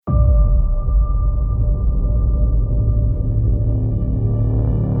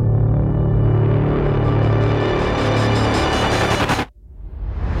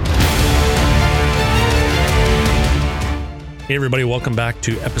Hey everybody, welcome back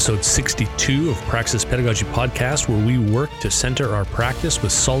to episode 62 of Praxis Pedagogy Podcast, where we work to center our practice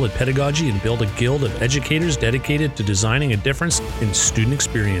with solid pedagogy and build a guild of educators dedicated to designing a difference in student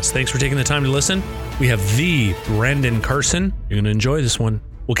experience. Thanks for taking the time to listen. We have the Brandon Carson. You're going to enjoy this one.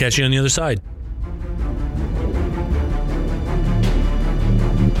 We'll catch you on the other side.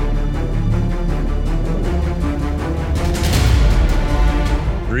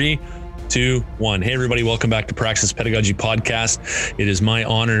 Three, 2, 1. Hey everybody, welcome back to Praxis Pedagogy Podcast. It is my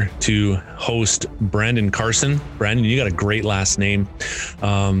honor to host Brandon Carson. Brandon, you got a great last name.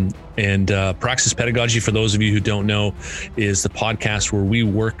 Praxis Pedagogy, for those of you who don't know, is the podcast where we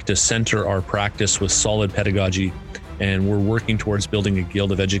work to center our practice with solid pedagogy. And we're working towards building a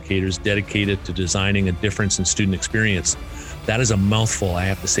guild of educators dedicated to designing a difference in student experience. That is a mouthful. I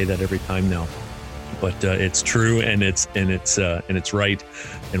have to say that every time now. But it's true and it's right,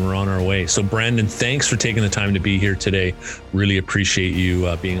 and we're on our way. So Brandon, thanks for taking the time to be here today. Really appreciate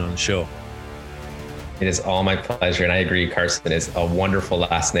you being on the show. It is all my pleasure, and I agree. Carson is a wonderful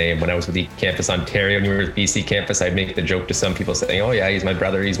last name. When I was with the Campus Ontario and you were with BC Campus, I'd make the joke to some people saying, "Oh yeah, he's my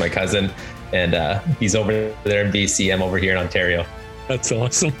brother, he's my cousin," and he's over there in BC. I'm over here in Ontario. That's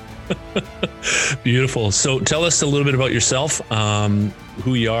awesome. Beautiful. So tell us a little bit about yourself,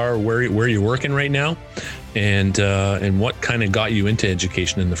 who you are, where you're working right now, and what kind of got you into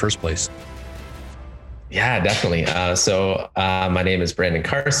education in the first place. Yeah, definitely. So my name is Brandon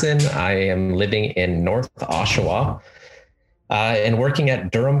Carson. I am living in North Oshawa and working at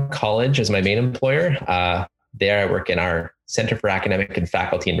Durham College as my main employer. There I work in our Center for Academic and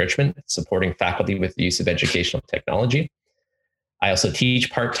Faculty Enrichment, supporting faculty with the use of educational technology. I also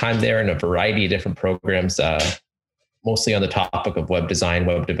teach part-time there in a variety of different programs, mostly on the topic of web design,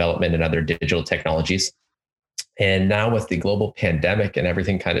 web development, and other digital technologies. And now with the global pandemic and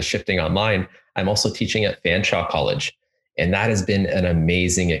everything kind of shifting online, I'm also teaching at Fanshawe College. And that has been an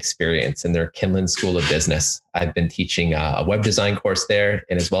amazing experience in their Kinlan School of Business. I've been teaching a web design course there,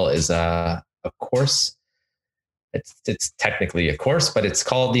 and as well as a course. It's technically a course, but it's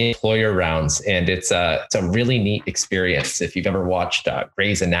called the Employer Rounds. And it's a really neat experience. If you've ever watched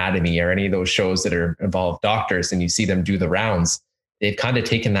Grey's Anatomy or any of those shows that involve doctors and you see them do the rounds, they've kind of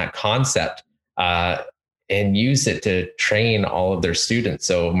taken that concept and used it to train all of their students.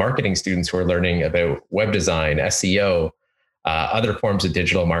 So marketing students who are learning about web design, SEO, other forms of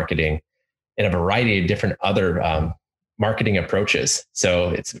digital marketing, and a variety of different other marketing approaches. So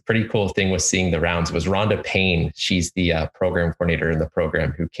it's a pretty cool thing with seeing the rounds. It was Rhonda Payne. She's the program coordinator in the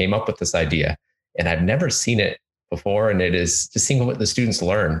program who came up with this idea. And I've never seen it before. And it is just seeing what the students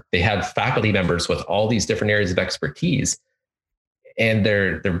learn. They have faculty members with all these different areas of expertise, and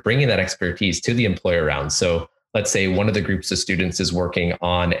they're bringing that expertise to the employer round. So let's say one of the groups of students is working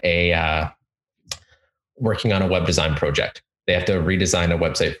on a web design project. They have to redesign a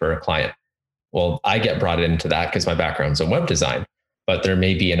website for a client. Well, I get brought into that because my background's in web design, but there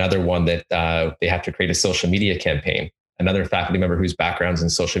may be another one that they have to create a social media campaign. Another faculty member whose background's in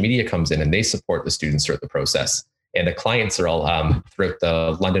social media comes in and they support the students throughout the process. And the clients are all throughout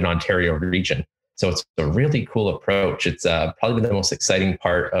the London, Ontario region. So it's a really cool approach. It's probably the most exciting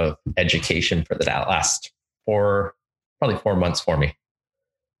part of education for the last probably 4 months for me,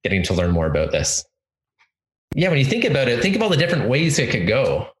 getting to learn more about this. Yeah, when you think about it, think of all the different ways it could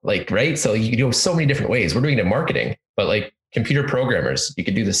go. Right? So you can do so many different ways. We're doing it in marketing, but like computer programmers, you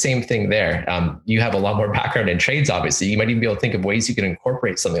could do the same thing there. You have a lot more background in trades, obviously. You might even be able to think of ways you can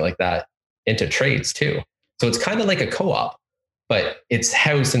incorporate something like that into trades too. So it's kind of like a co-op, but it's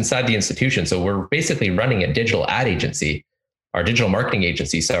housed inside the institution. So we're basically running a digital ad agency, our digital marketing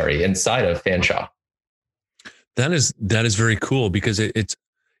agency, inside of Fanshawe. That is very cool, because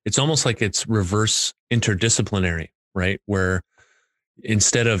it's almost like it's reverse interdisciplinary, right? Where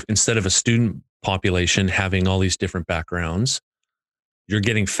instead of a student population having all these different backgrounds, you're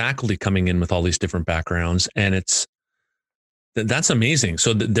getting faculty coming in with all these different backgrounds, and that's amazing.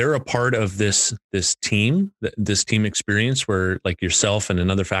 So they're a part of this team experience where like yourself and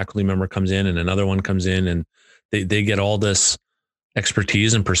another faculty member comes in and another one comes in, and they get all this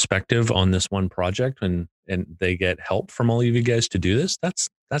expertise and perspective on this one project, and they get help from all of you guys to do this. That's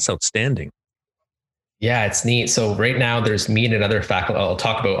outstanding. Yeah, it's neat. So right now there's me and another faculty. I'll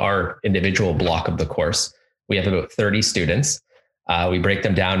talk about our individual block of the course. We have about 30 students. We break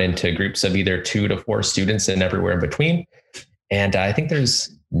them down into groups of either 2 to 4 students and everywhere in between. And I think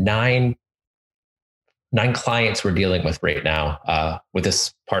there's nine clients we're dealing with right now with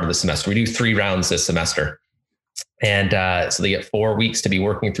this part of the semester. We do 3 rounds this semester. And so they get 4 weeks to be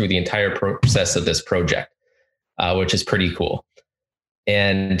working through the entire process of this project, which is pretty cool.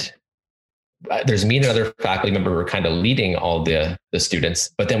 And there's me and another faculty member who are kind of leading all the students,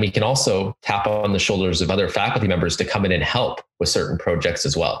 but then we can also tap on the shoulders of other faculty members to come in and help with certain projects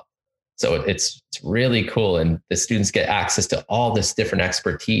as well. So it's really cool. And the students get access to all this different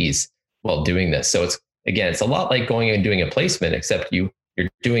expertise while doing this. So it's a lot like going and doing a placement, except you're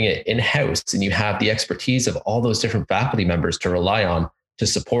doing it in-house and you have the expertise of all those different faculty members to rely on to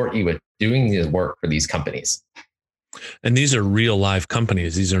support you with doing the work for these companies. And these are real live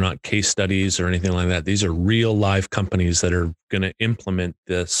companies. These are not case studies or anything like that. These are real live companies that are going to implement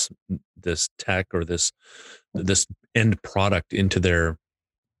this tech or this end product into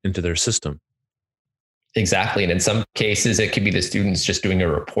their system. Exactly. And in some cases, it could be the students just doing a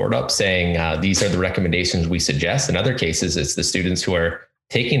report up saying, these are the recommendations we suggest. In other cases, it's the students who are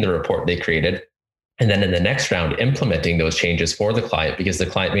taking the report they created and then in the next round, implementing those changes for the client, because the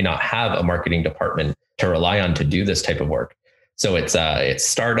client may not have a marketing department to rely on to do this type of work. So it's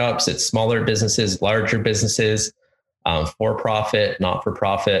startups, it's smaller businesses, larger businesses, for-profit,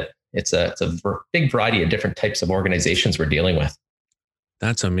 not-for-profit. It's a big variety of different types of organizations we're dealing with.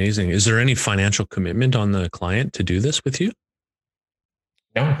 That's amazing. Is there any financial commitment on the client to do this with you?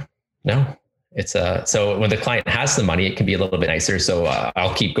 No. It's so when the client has the money, it can be a little bit nicer. So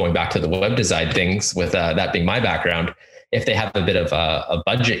I'll keep going back to the web design things with that being my background. If they have a bit of a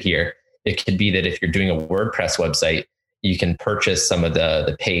budget here, it could be that if you're doing a WordPress website, you can purchase some of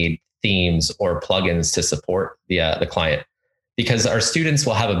the paid themes or plugins to support the client. Because our students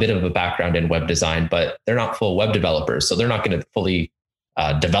will have a bit of a background in web design, but they're not full web developers. So they're not going to fully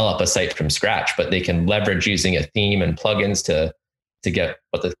develop a site from scratch, but they can leverage using a theme and plugins to get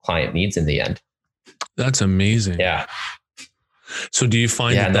what the client needs in the end. That's amazing. Yeah. So do you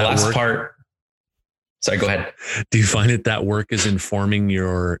find that the last work, part, sorry, go ahead. Do you find that work is informing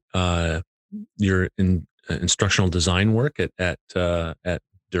your instructional design work at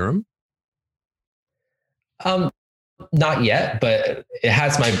Durham? Not yet, but it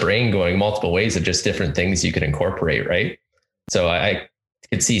has my brain going multiple ways of just different things you could incorporate, right? So I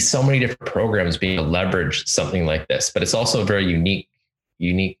could see so many different programs being able to leverage something like this, but it's also a very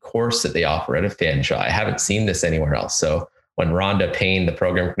unique course that they offer at a Fanshawe. I haven't seen this anywhere else. So when Rhonda Payne, the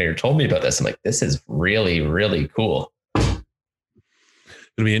program coordinator, told me about this, I'm like, this is really, really cool.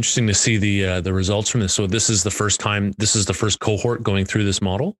 It'll be interesting to see the results from this. So this is the first cohort going through this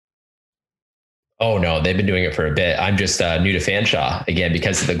model? Oh no, they've been doing it for a bit. I'm just new to Fanshawe again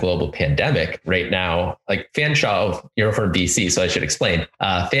because of the global pandemic right now. Like Fanshawe, you're from BC, so I should explain.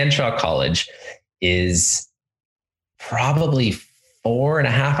 Fanshawe College is probably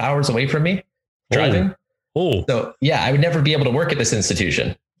 4.5 hours away from me driving. Oh. So yeah, I would never be able to work at this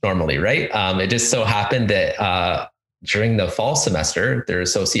institution normally, right? It just so happened that during the fall semester, their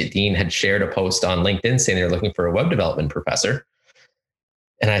associate dean had shared a post on LinkedIn saying they're looking for a web development professor.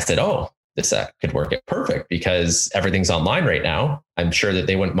 And I said, oh, this could work it perfect because everything's online right now. I'm sure that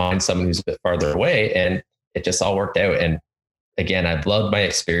they wouldn't mind someone who's a bit farther away. And it just all worked out. And again, I've loved my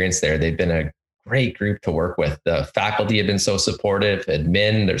experience there. They've been a great group to work with. The faculty have been so supportive,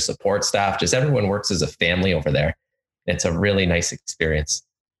 admin, their support staff, just everyone works as a family over there. It's a really nice experience.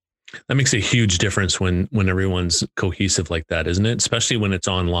 That makes a huge difference when everyone's cohesive like that, isn't it? Especially when it's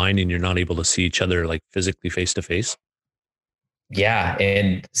online and you're not able to see each other like physically face to face. Yeah.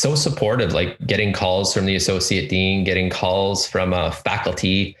 And so supportive, like getting calls from the associate dean, getting calls from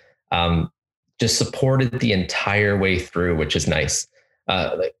faculty, just supported the entire way through, which is nice.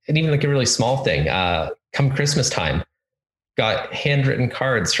 And even like a really small thing, come Christmas time, got handwritten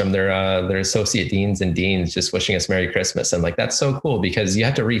cards from their associate deans and deans just wishing us Merry Christmas. And like, that's so cool because you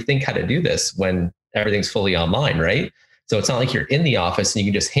have to rethink how to do this when everything's fully online, right? So it's not like you're in the office and you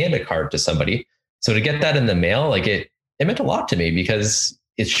can just hand a card to somebody. So to get that in the mail, like it meant a lot to me because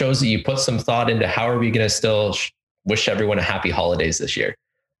it shows that you put some thought into how are we going to still wish everyone a happy holidays this year.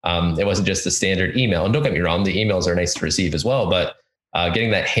 It wasn't just the standard email. And don't get me wrong, the emails are nice to receive as well. But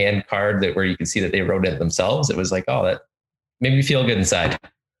getting that hand card where you can see that they wrote it themselves, it was like, oh, that made me feel good inside.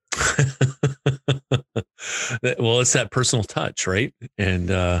 Well, it's that personal touch, right?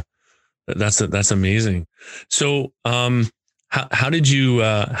 And that's amazing. So how did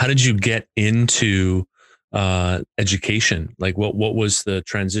you get into education? Like what was the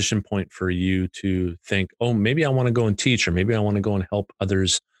transition point for you to think, oh, maybe I want to go and teach, or maybe I want to go and help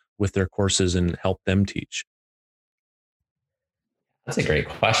others with their courses and help them teach? That's a great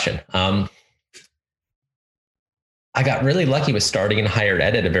question. I got really lucky with starting in higher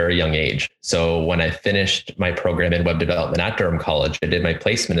ed at a very young age. So when I finished my program in web development at Durham College, I did my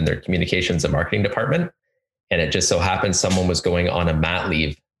placement in their communications and marketing department. And it just so happened someone was going on a mat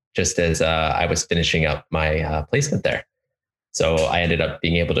leave just as I was finishing up my placement there. So I ended up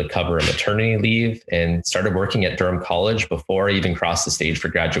being able to cover a maternity leave and started working at Durham College before I even crossed the stage for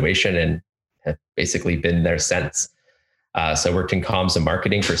graduation, and have basically been there since. So I worked in comms and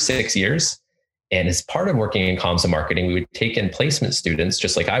marketing for 6 years. And as part of working in comms and marketing, we would take in placement students,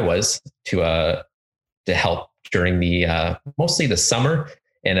 just like I was, to help during the mostly the summer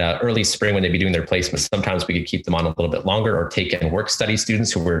and early spring when they'd be doing their placements. Sometimes we could keep them on a little bit longer, or take in work study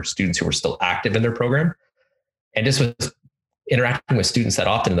students who were still active in their program. And just with interacting with students that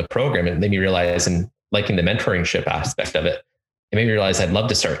often in the program, it made me realize, and liking the mentorship aspect of it, it made me realize I'd love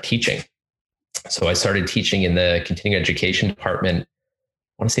to start teaching. So I started teaching in the continuing education department.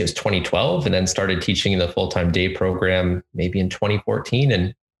 I want to say it was 2012, and then started teaching in the full-time day program maybe in 2014.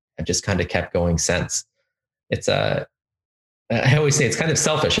 And I've just kind of kept going since. It's I always say it's kind of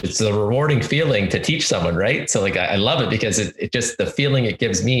selfish. It's a rewarding feeling to teach someone, right? So like, I love it because it just, the feeling it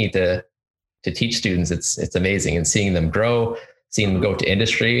gives me to teach students, it's amazing. And seeing them grow, seeing them go to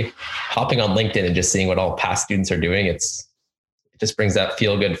industry, hopping on LinkedIn and just seeing what all past students are doing. It just brings that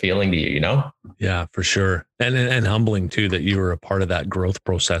feel good feeling to you, you know? Yeah, for sure. And humbling too, that you were a part of that growth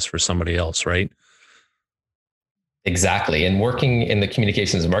process for somebody else, right? Exactly. And working in the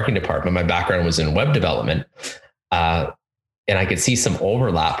communications and marketing department, my background was in web development. And I could see some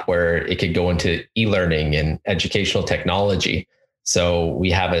overlap where it could go into e-learning and educational technology. So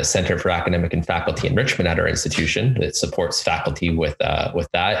we have a Center for Academic and Faculty Enrichment at our institution that supports faculty with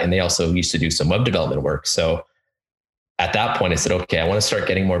that. And they also used to do some web development work. So at that point, I said, okay, I want to start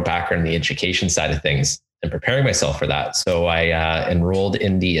getting more background in the education side of things and preparing myself for that. So I enrolled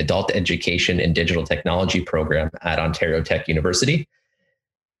in the Adult Education and Digital Technology program at Ontario Tech University,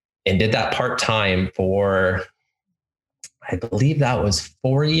 and did that part-time for, I believe that was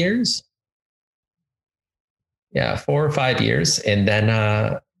 4 years. Yeah, 4 or 5 years. And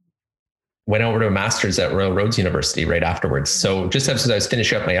then went over to a master's at Royal Roads University right afterwards. So just as I was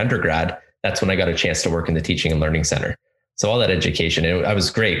finishing up my undergrad, that's when I got a chance to work in the Teaching and Learning Center. So all that education, I was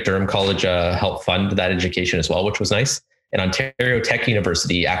great. Durham College helped fund that education as well, which was nice. And Ontario Tech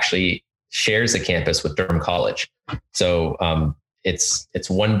University actually shares a campus with Durham College. So it's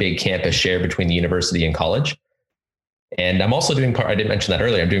one big campus shared between the university and college. And I'm also doing I didn't mention that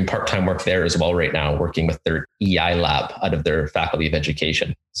earlier. I'm doing part-time work there as well right now, working with their EI lab out of their Faculty of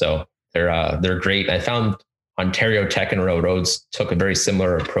Education. So they're great. I found Ontario Tech and Royal Roads took a very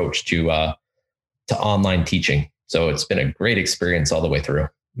similar approach to online teaching. So it's been a great experience all the way through.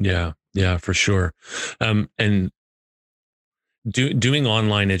 Yeah, for sure. And doing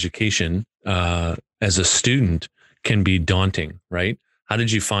online education as a student can be daunting, right? How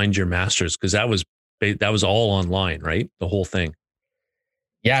did you find your master's? Because that was all online, right? The whole thing.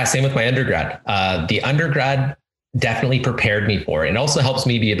 Yeah, same with my undergrad. The undergrad definitely prepared me for it. It also helps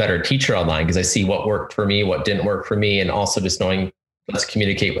me be a better teacher online because I see what worked for me, what didn't work for me, and also just knowing, let's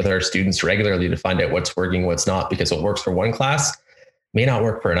communicate with our students regularly to find out what's working, what's not, because what works for one class may not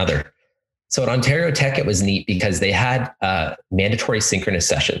work for another. So at Ontario Tech, it was neat because they had mandatory synchronous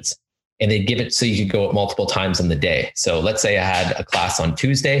sessions, and they'd give it so you could go at multiple times in the day. So let's say I had a class on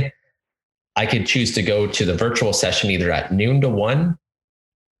Tuesday. I could choose to go to the virtual session either at noon to 1,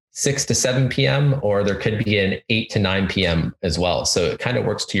 6 to 7 p.m., or there could be an 8 to 9 p.m. as well. So it kind of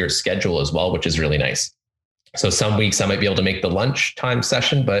works to your schedule as well, which is really nice. So some weeks I might be able to make the lunchtime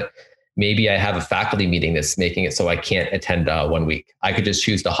session, but maybe I have a faculty meeting that's making it so I can't attend 1 week. I could just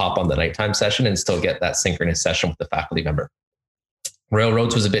choose to hop on the nighttime session and still get that synchronous session with the faculty member. Royal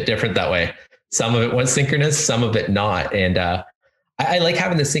Roads was a bit different that way. Some of it was synchronous, some of it not. And I like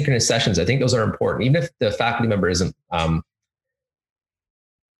having the synchronous sessions. I think those are important. Even if the faculty member isn't,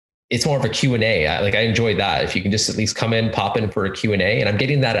 it's more of a Q&A. I enjoy that. If you can just at least come in, pop in for a Q&A. And I'm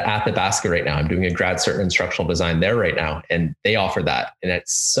getting that at the basket right now. I'm doing a grad cert in instructional design there right now. And they offer that. And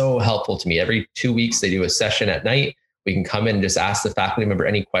it's so helpful to me. Every 2 weeks, they do a session at night. We can come in and just ask the faculty member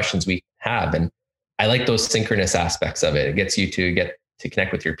any questions we have. And I like those synchronous aspects of it. It gets you to get to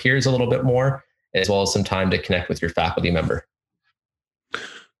connect with your peers a little bit more, as well as some time to connect with your faculty member.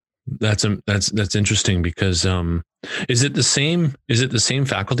 That's interesting because is it the same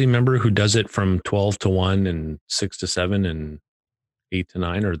faculty member who does it from 12 to 1 and 6 to 7 and 8 to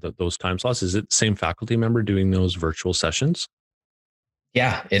 9 or those time slots? Is it the same faculty member doing those virtual sessions?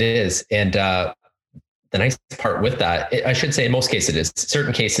 Yeah, it is. And the nice part with that, I should say in most cases it is.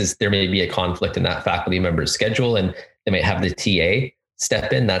 Certain cases, there may be a conflict in that faculty member's schedule and they may have the TA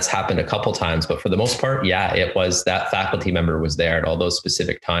step in. That's happened a couple times, but for the most part, yeah, it was that faculty member was there at all those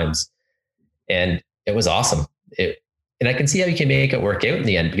specific times. And it was awesome. And I can see how you can make it work out in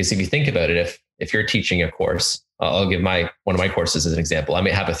the end, because if you think about it, if you're teaching a course, I'll give one of my courses as an example. I may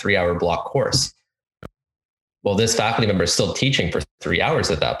have a 3-hour block course. Well, this faculty member is still teaching for 3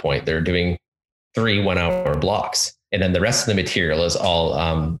 hours at that point. They're doing 3 1-hour blocks. And then the rest of the material is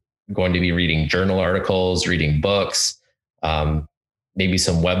all going to be reading journal articles, reading books, maybe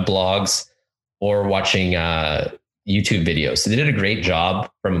some web blogs, or watching YouTube videos. So they did a great job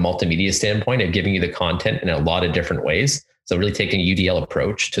from a multimedia standpoint of giving you the content in a lot of different ways. So really taking a UDL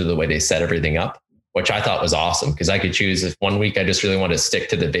approach to the way they set everything up, which I thought was awesome, because I could choose, if one week I just really want to stick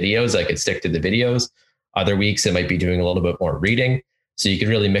to the videos, I could stick to the videos. Other weeks it might be doing a little bit more reading. So you could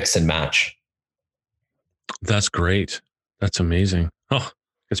really mix and match. That's great. That's amazing. Oh,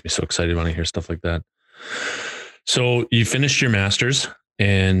 gets me so excited when I hear stuff like that. So you finished your master's,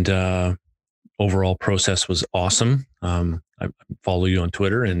 and overall process was awesome. I follow you on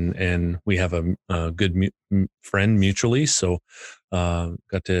Twitter, and we have a good friend mutually. So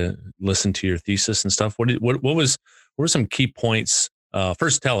got to listen to your thesis and stuff. What were some key points? Let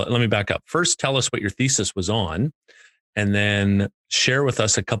me back up. First, tell us what your thesis was on, and then share with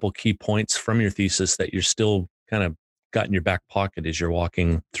us a couple key points from your thesis that you're still kind of got in your back pocket as you're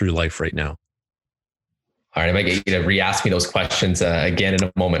walking through life right now. All right, I might get you to re-ask me those questions again in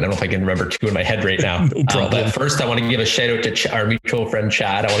a moment. I don't know if I can remember two in my head right now. No problem. But first, I want to give a shout out to our mutual friend,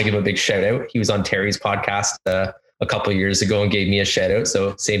 Chad. I want to give him a big shout out. He was on Terry's podcast a couple of years ago and gave me a shout out.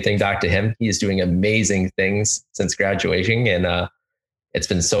 So same thing back to him. He is doing amazing things since graduating, and it's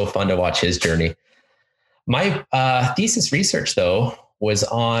been so fun to watch his journey. My thesis research, though, was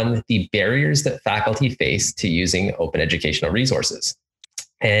on the barriers that faculty face to using open educational resources.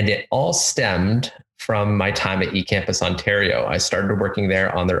 And it all stemmed from my time at eCampus Ontario. I started working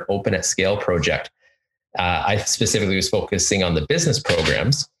there on their Open at Scale project. I specifically was focusing on the business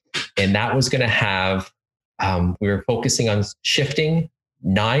programs, and that was going to have, we were focusing on shifting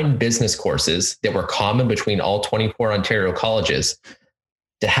 9 business courses that were common between all 24 Ontario colleges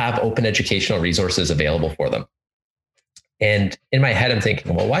to have open educational resources available for them. And in my head, I'm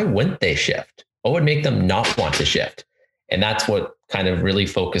thinking, well, why wouldn't they shift? What would make them not want to shift? And that's what kind of really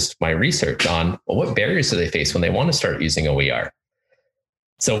focused my research on, well, what barriers do they face when they want to start using OER?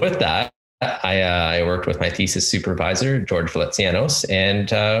 So with that, I worked with my thesis supervisor, George Valencianos,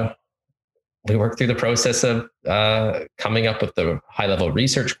 and we worked through the process of coming up with the high-level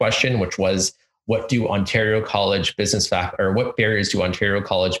research question, which was, what barriers do Ontario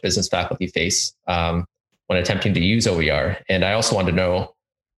College business faculty face when attempting to use OER? And I also wanted to know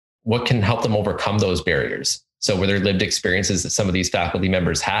what can help them overcome those barriers. So were there lived experiences that some of these faculty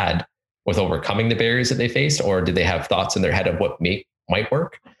members had with overcoming the barriers that they faced, or did they have thoughts in their head of what might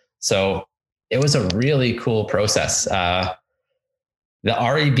work? So it was a really cool process. The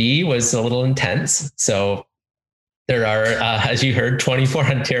REB was a little intense. So there are, as you heard, 24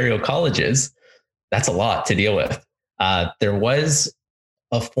 Ontario colleges. That's a lot to deal with. There was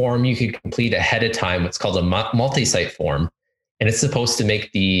a form you could complete ahead of time. It's called a multi-site form, and it's supposed to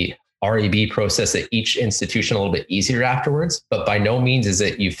make the REB process at each institution a little bit easier afterwards. But by no means is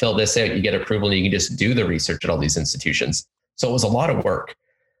it you fill this out, you get approval, and you can just do the research at all these institutions. So it was a lot of work.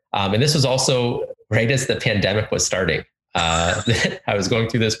 And this was also right as the pandemic was starting. I was going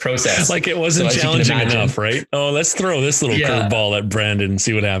through this process. Like it wasn't challenging enough, right? Oh, let's throw this little curveball at Brandon and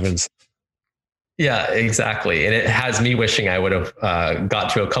see what happens. Yeah, exactly. And it has me wishing I would have got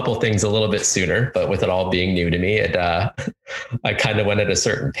to a couple things a little bit sooner, but with it all being new to me, I kind of went at a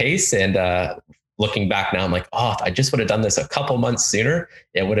certain pace. And looking back now, I'm like, oh, if I just would have done this a couple months sooner,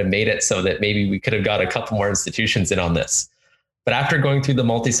 it would have made it so that maybe we could have got a couple more institutions in on this. But after going through the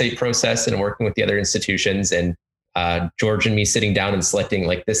multi-site process and working with the other institutions, and George and me sitting down and selecting,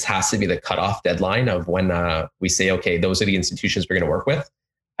 like, this has to be the cutoff deadline of when we say, okay, those are the institutions we're going to work with.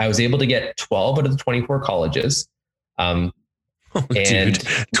 I was able to get 12 out of the 24 colleges. Dude,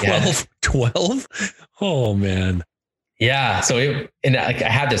 12? Oh, man. Yeah. So I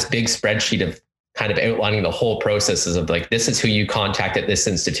had this big spreadsheet of kind of outlining the whole processes of like, this is who you contact at this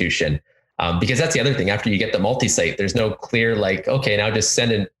institution. Because that's the other thing. After you get the multi-site, there's no clear, like, okay, now just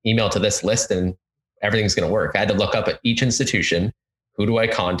send an email to this list and everything's going to work. I had to look up at each institution. Who do I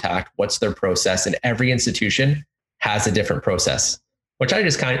contact? What's their process? And every institution has a different process, which I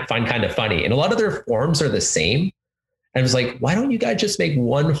just find kind of funny. And a lot of their forms are the same. And I was like, why don't you guys just make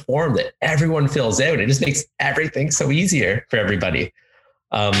one form that everyone fills out? It just makes everything so easier for everybody.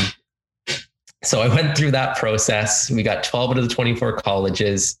 So I went through that process. We got 12 out of the 24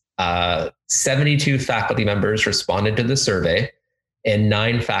 colleges. 72 faculty members responded to the survey, and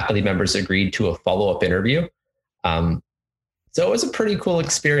 9 faculty members agreed to a follow-up interview. So it was a pretty cool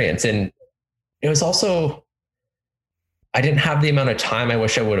experience. And it was also, I didn't have the amount of time I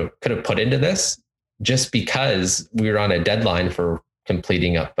wish I could have put into this, just because we were on a deadline for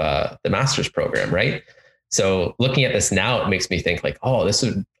completing up the master's program, right? So looking at this now, it makes me think like, oh,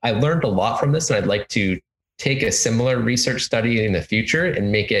 I learned a lot from this, and I'd like to take a similar research study in the future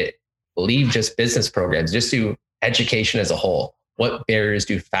and make it leave just business programs, just do education as a whole. What barriers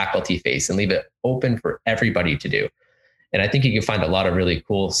do faculty face, and leave it open for everybody to do? And I think you can find a lot of really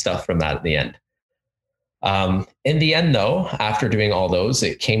cool stuff from that in the end. In the end, though, after doing all those,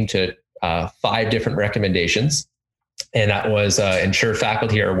 it came to 5 different recommendations. And that was ensure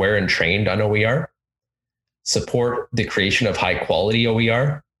faculty are aware and trained on OER, support the creation of high quality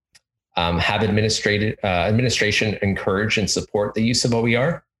OER, have administration encourage and support the use of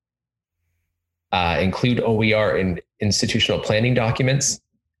OER, include OER in institutional planning documents,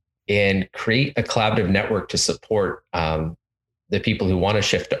 and create a collaborative network to support the people who want to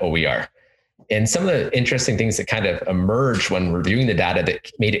shift to OER. And some of the interesting things that kind of emerged when reviewing the data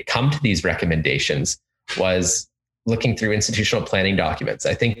that made it come to these recommendations was looking through institutional planning documents.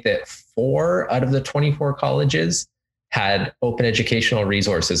 I think that 4 out of the 24 colleges had open educational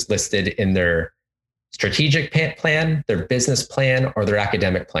resources listed in their strategic plan, their business plan, or their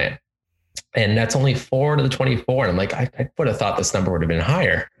academic plan. And that's only 4 to the 24. And I'm like, I would have thought this number would have been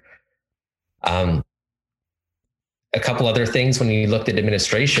higher. A couple other things when we looked at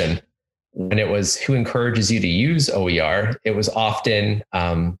administration, when it was who encourages you to use OER, it was often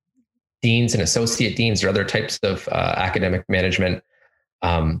deans and associate deans or other types of academic management,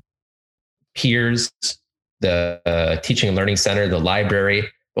 peers, the teaching and learning center, the library.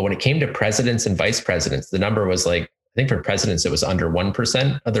 But when it came to presidents and vice presidents, the number was like, I think for presidents, it was under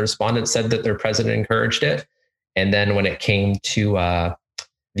 1% of the respondents said that their president encouraged it. And then when it came to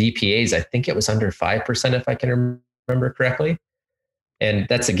VPAs, I think it was under 5%, if I can remember correctly. And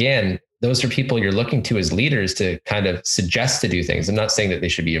that's, again, those are people you're looking to as leaders to kind of suggest to do things. I'm not saying that they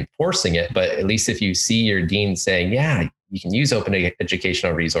should be enforcing it, but at least if you see your dean saying, yeah, you can use open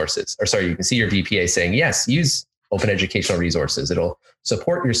educational resources, or sorry, you can see your VPA saying, yes, use open educational resources. It'll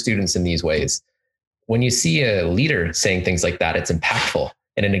support your students in these ways. When you see a leader saying things like that, it's impactful.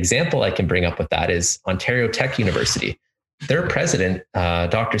 And an example I can bring up with that is Ontario Tech University. Their president,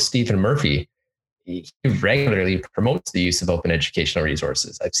 Dr. Stephen Murphy, he regularly promotes the use of open educational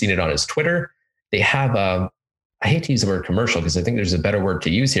resources. I've seen it on his Twitter. They have I hate to use the word commercial because I think there's a better word to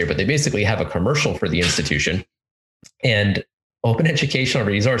use here, but they basically have a commercial for the institution. And open educational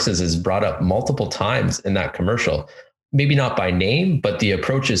resources is brought up multiple times in that commercial. Maybe not by name, but the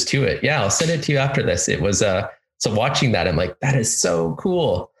approaches to it. Yeah, I'll send it to you after this. It was so watching that, I'm like, that is so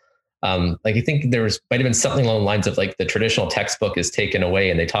cool. Like I think there might have been something along the lines of like the traditional textbook is taken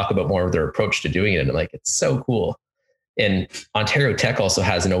away and they talk about more of their approach to doing it. And I'm like, it's so cool. And Ontario Tech also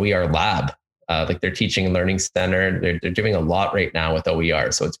has an OER lab, like their teaching and learning center. They're doing a lot right now with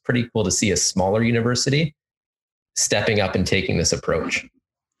OER. So it's pretty cool to see a smaller university stepping up and taking this approach.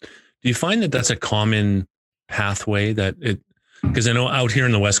 Do you find that that's a common pathway because I know out here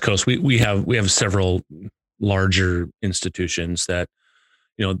in the West Coast, we have several larger institutions that,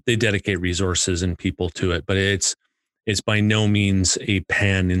 they dedicate resources and people to it, but it's by no means a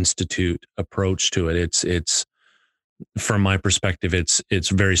pan institute approach to it. It's from my perspective, it's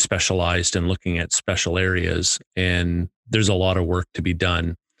very specialized in looking at special areas, and there's a lot of work to be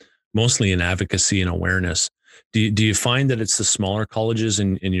done, mostly in advocacy and awareness. Do you find that it's the smaller colleges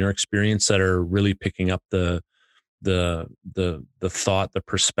in your experience that are really picking up the thought, the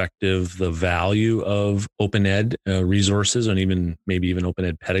perspective, the value of open ed resources, and maybe even open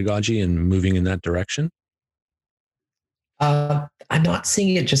ed pedagogy, and moving in that direction? I'm not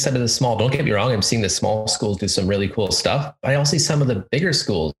seeing it just out of the small. Don't get me wrong. I'm seeing the small schools do some really cool stuff, but I also see some of the bigger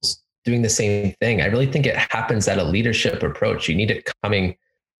schools doing the same thing. I really think it happens at a leadership approach. You need it coming.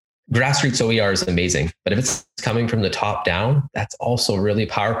 Grassroots OER is amazing, but if it's coming from the top down, that's also really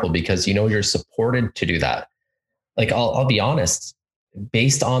powerful because you're supported to do that. Like I'll be honest,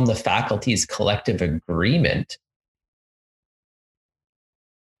 based on the faculty's collective agreement,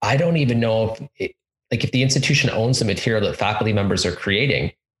 I don't even know if the institution owns the material that faculty members are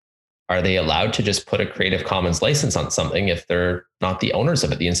creating, are they allowed to just put a Creative Commons license on something if they're not the owners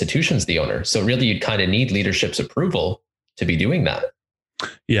of it? The institution's the owner. So really you'd kind of need leadership's approval to be doing that.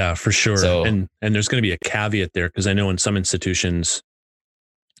 Yeah, for sure. So, and there's going to be a caveat there, because I know in some institutions,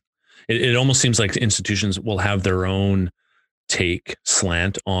 it almost seems like institutions will have their own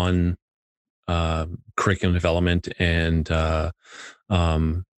slant on curriculum development and the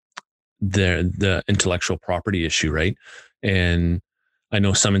intellectual property issue, right? And I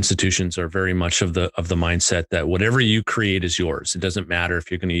know some institutions are very much of the mindset that whatever you create is yours. It doesn't matter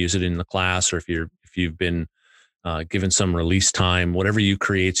if you're going to use it in the class or if you've been given some release time. Whatever you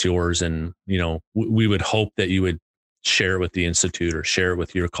create's yours, and we would hope that you would share it with the institute or share it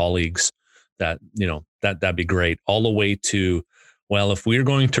with your colleagues that'd be great. All the way to, well, if we're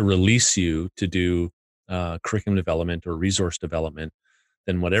going to release you to do curriculum development or resource development,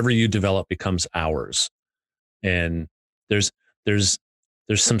 then whatever you develop becomes ours. And there's there's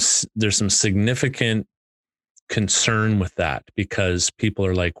there's some significant concern with that, because people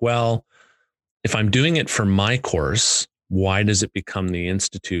are like, well, if I'm doing it for my course, why does it become the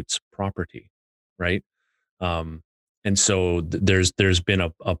institute's property, right? Um, and so there's been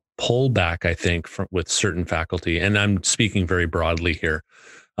a pullback, I think, with certain faculty, and I'm speaking very broadly here.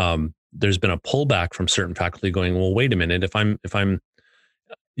 There's been a pullback from certain faculty going, well, wait a minute, if I'm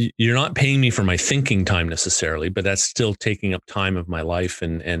you're not paying me for my thinking time necessarily, but that's still taking up time of my life,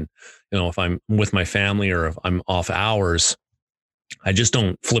 and if I'm with my family or if I'm off hours, I just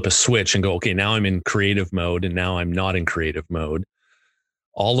don't flip a switch and go, okay, now I'm in creative mode and now I'm not in creative mode.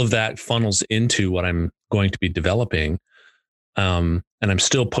 All of that funnels into what I'm going to be developing. And I'm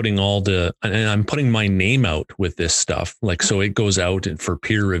still putting and I'm putting my name out with this stuff. Like, so it goes out for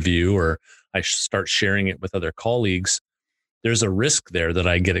peer review, or I start sharing it with other colleagues. There's a risk there that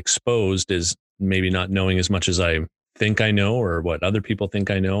I get exposed as maybe not knowing as much as I think I know, or what other people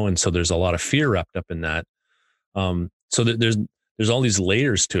think I know. And so there's a lot of fear wrapped up in that. So that there's all these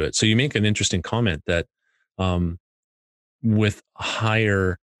layers to it. So you make an interesting comment that with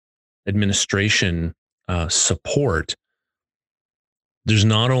higher administration support, there's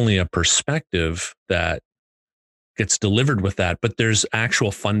not only a perspective that gets delivered with that, but there's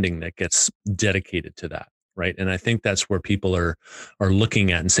actual funding that gets dedicated to that, right? And I think that's where people are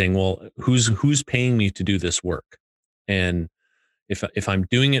looking at and saying, well, who's paying me to do this work? And if I'm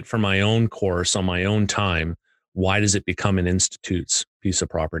doing it for my own course on my own time, why does it become an institute's piece of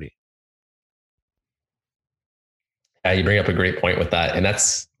property? You bring up a great point with that. And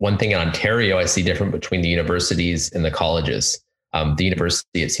that's one thing in Ontario I see different between the universities and the colleges. The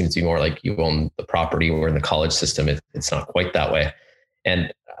university, it seems to be more like you own the property, where in the college system, it's not quite that way.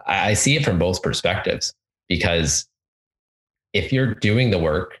 And I see it from both perspectives, because if you're doing the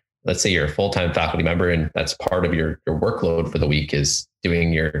work, let's say you're a full-time faculty member and that's part of your workload for the week is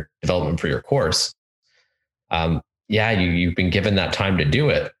doing your development for your course. You've been given that time to do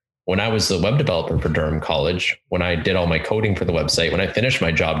it. When I was the web developer for Durham College, when I did all my coding for the website, when I finished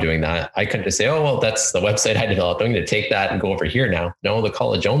my job doing that, I couldn't just say, oh, well, that's the website I developed, I'm going to take that and go over here now. No, the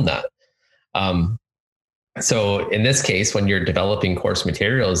college owned that. So in this case, when you're developing course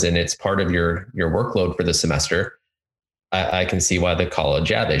materials and it's part of your workload for the semester, I can see why the college,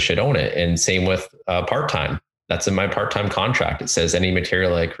 they should own it. And same with part-time. That's in my part-time contract. It says any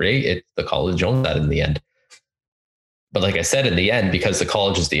material I create, the college owns that in the end. But like I said, in the end, because the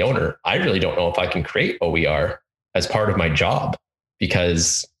college is the owner, I really don't know if I can create OER as part of my job,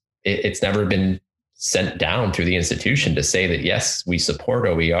 because it's never been sent down through the institution to say that, yes, we support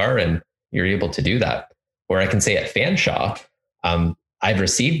OER and you're able to do that. Where I can say at Fanshawe, I've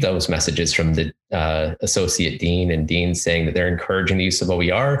received those messages from the associate dean and dean saying that they're encouraging the use of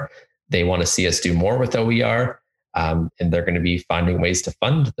OER. They want to see us do more with OER. And they're going to be finding ways to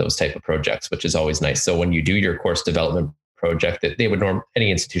fund those type of projects, which is always nice. So when you do your course development project, that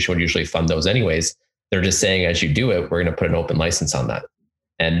any institution would usually fund those anyways. They're just saying, as you do it, we're going to put an open license on that.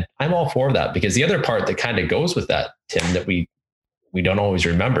 And I'm all for that, because the other part that kind of goes with that, Tim, that we don't always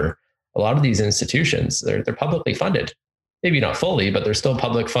remember, a lot of these institutions, they're publicly funded. Maybe not fully, but there's still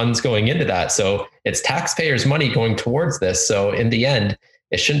public funds going into that. So it's taxpayers' money going towards this. So in the end,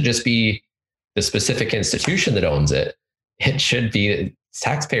 it shouldn't just be the specific institution that owns it. It should be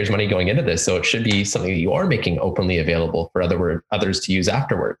taxpayers' money going into this. So it should be something that you are making openly available for others to use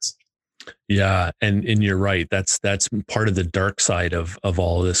afterwards. Yeah. And you're right. That's part of the dark side of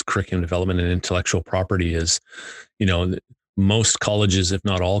all this curriculum development and intellectual property is, most colleges, if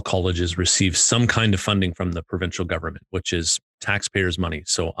not all colleges, receive some kind of funding from the provincial government, which is taxpayers' money.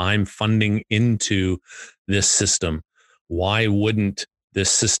 So I'm funding into this system. Why wouldn't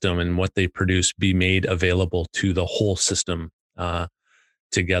this system and what they produce be made available to the whole system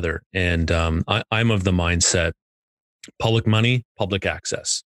together? And I'm of the mindset, public money, public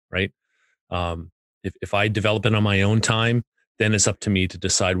access, right? If I develop it on my own time, then it's up to me to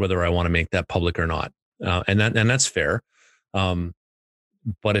decide whether I want to make that public or not. And that's fair.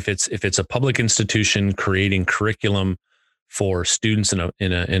 But if it's a public institution creating curriculum for students in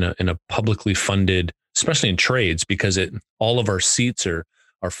a publicly funded, especially in trades, because all of our seats are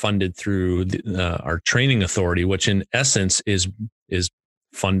funded through our training authority, which in essence is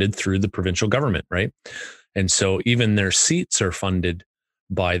funded through the provincial government, right? And so even their seats are funded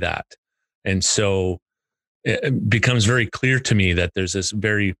by that. And so it becomes very clear to me that there's this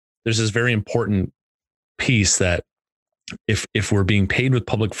very important piece that if we're being paid with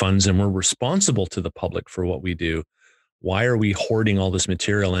public funds and we're responsible to the public for what we do, why are we hoarding all this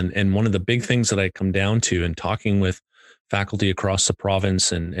material? And one of the big things that I come down to in talking with faculty across the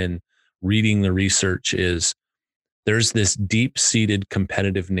province and reading the research is there's this deep-seated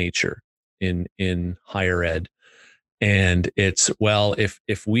competitive nature in higher ed. And it's, well,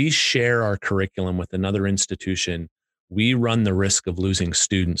 if we share our curriculum with another institution, we run the risk of losing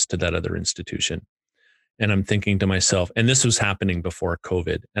students to that other institution. And I'm thinking to myself, and this was happening before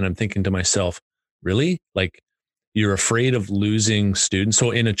COVID, and I'm thinking to myself, really? Like, you're afraid of losing students?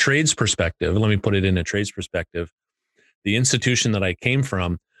 So in a trades perspective, let me put it in a trades perspective, the institution that I came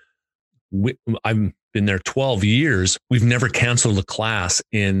from, I've been there 12 years. We've never canceled a class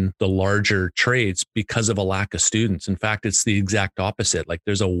in the larger trades because of a lack of students. In fact, it's the exact opposite. Like,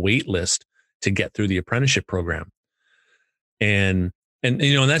 there's a wait list to get through the apprenticeship program. And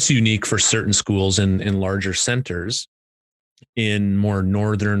that's unique for certain schools in larger centers. In more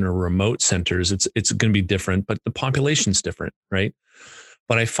northern or remote centers, it's going to be different, but the population's different, right?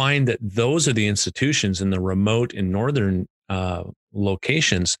 But I find that those are the institutions in the remote and northern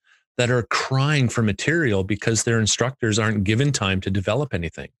locations that are crying for material because their instructors aren't given time to develop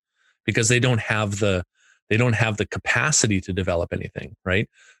anything, because they don't have the capacity to develop anything, right?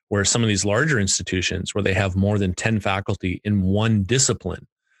 Where some of these larger institutions where they have more than 10 faculty in one discipline,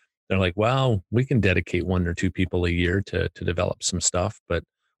 they're like, well, we can dedicate 1 or 2 people a year to develop some stuff, but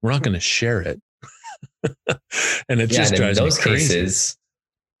we're not going to share it. And it just and in drives me those crazy. cases,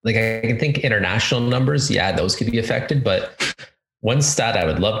 like, I can think international numbers, yeah, those could be affected. But one stat I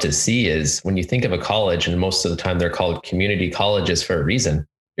would love to see is when you think of a college, and most of the time they're called community colleges for a reason,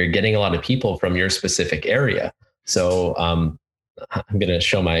 you're getting a lot of people from your specific area. So I'm going to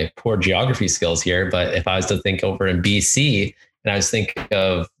show my poor geography skills here, but if I was to think over in BC and I was thinking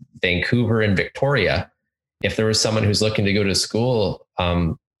of Vancouver and Victoria, if there was someone who's looking to go to school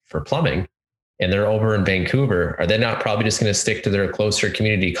for plumbing and they're over in Vancouver, are they not probably just going to stick to their closer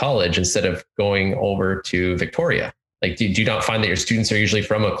community college instead of going over to Victoria? Like, do you not find that your students are usually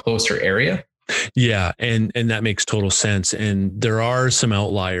from a closer area? Yeah, and that makes total sense. And there are some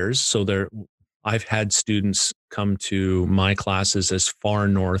outliers. So I've had students come to my classes as far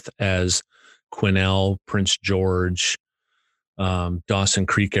north as Quesnel, Prince George, Dawson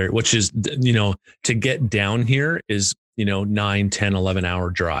Creek area, which is, to get down here is, 9, 10, 11-hour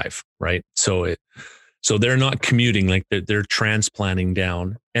drive, right? So they're not commuting, like they're transplanting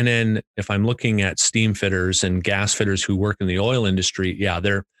down. And then if I'm looking at steam fitters and gas fitters who work in the oil industry, yeah,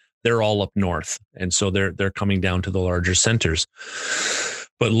 they're all up north. And so they're coming down to the larger centers.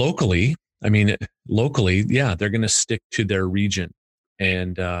 But locally, yeah, they're going to stick to their region.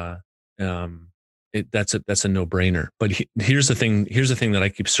 And that's a no-brainer. But here's the thing that I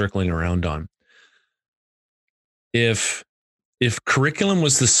keep circling around on. If curriculum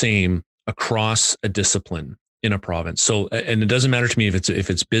was the same across a discipline in a province, so, and it doesn't matter to me if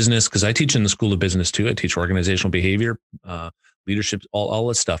it's business, because I teach in the School of Business too. I teach organizational behavior, leadership, all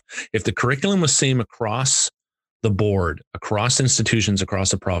this stuff. If the curriculum was same across the board, across institutions,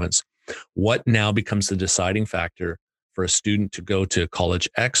 across a province, what now becomes the deciding factor for a student to go to college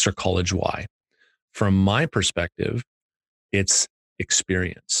X or college Y? From my perspective, it's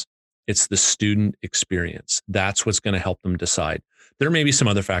experience. It's the student experience. That's what's going to help them decide. There may be some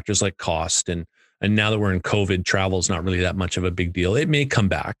other factors like cost, and now that we're in COVID, travel is not really that much of a big deal. It may come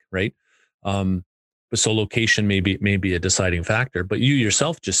back, right? But so location may be a deciding factor. But you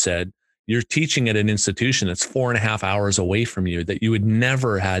yourself just said you're teaching at an institution that's 4.5 hours away from you that you would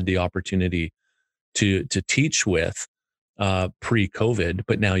never had the opportunity to teach with pre-COVID,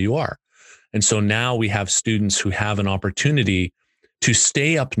 but now you are. And so now we have students who have an opportunity to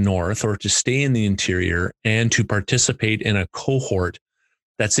stay up north or to stay in the interior and to participate in a cohort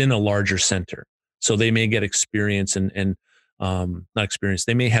that's in a larger center. So they may get experience and not experience.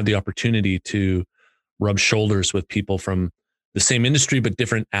 They may have the opportunity to rub shoulders with people from the same industry, but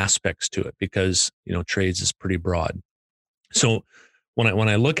different aspects to it, because, trades is pretty broad. So when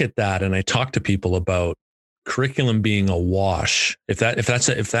I look at that and I talk to people about curriculum being a wash, if that's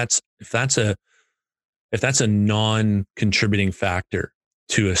a non-contributing factor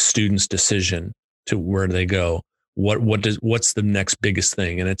to a student's decision to where they go, what's the next biggest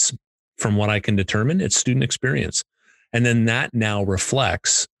thing? And it's, from what I can determine, it's student experience. And then that now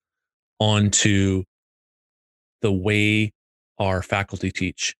reflects onto the way our faculty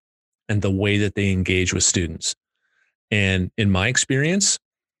teach and the way that they engage with students. And in my experience,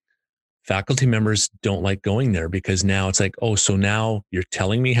 faculty members don't like going there, because now it's like, oh, so now you're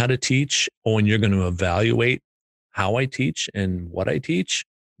telling me how to teach. Oh, and you're going to evaluate how I teach and what I teach.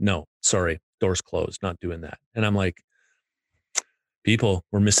 No, sorry, doors closed, not doing that. And I'm like, people,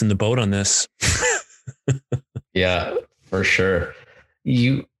 we're missing the boat on this. Yeah, for sure.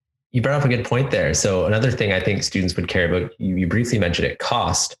 You brought up a good point there. So another thing I think students would care about, you briefly mentioned it,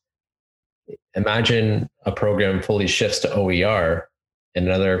 cost. Imagine a program fully shifts to OER and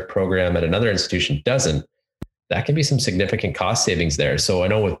another program at another institution doesn't. That can be some significant cost savings there. So I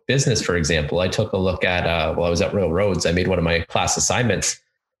know with business, for example, I took a look at, while I was at Royal Roads, I made one of my class assignments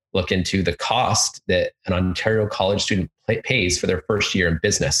look into the cost that an Ontario college student pays for their first year in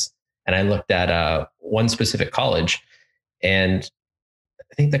business. And I looked at one specific college, and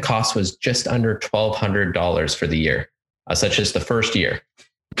I think the cost was just under $1,200 for the year, such as the first year.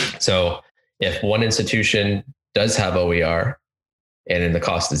 So if one institution does have OER and then the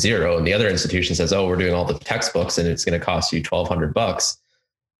cost is zero, and the other institution says, "Oh, we're doing all the textbooks and it's going to cost you $1,200,"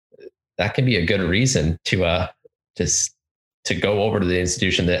 that can be a good reason to go over to the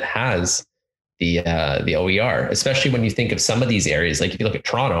institution that has the OER, especially when you think of some of these areas. Like if you look at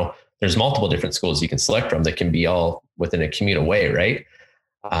Toronto, there's multiple different schools you can select from that can be all within a commute away, right?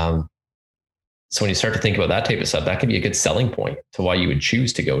 So when you start to think about that type of stuff, that can be a good selling point to why you would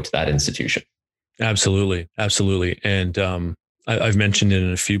choose to go to that institution. Absolutely. Absolutely. And I've mentioned it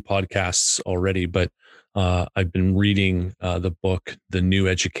in a few podcasts already, but I've been reading the book, The New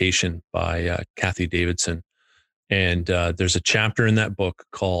Education by Kathy Davidson. And there's a chapter in that book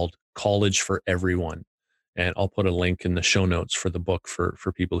called College for Everyone. And I'll put a link in the show notes for the book for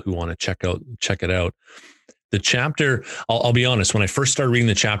people who want to check it out. The chapter, I'll be honest, when I first started reading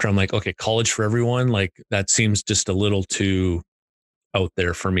the chapter, I'm like, okay, college for everyone, like that seems just a little too out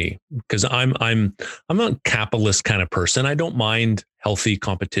there for me, because I'm a capitalist kind of person. I don't mind healthy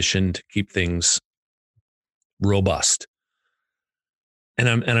competition to keep things robust. And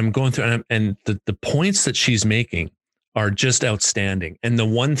I'm going through, and the points that she's making are just outstanding. And the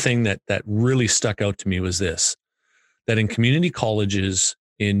one thing that really stuck out to me was this, that in community colleges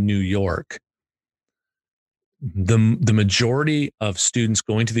in New York, the majority of students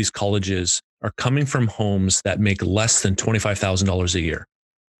going to these colleges are coming from homes that make less than $25,000 a year.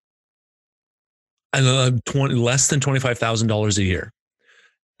 And less than $25,000 a year.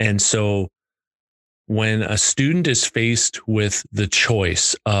 And so when a student is faced with the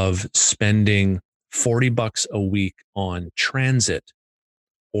choice of spending $40 a week on transit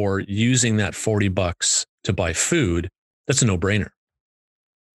or using that $40 to buy food, that's a no-brainer.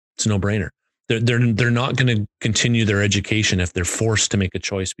 It's a no-brainer. They're not going to continue their education if they're forced to make a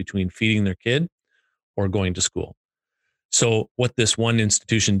choice between feeding their kid or going to school. So what this one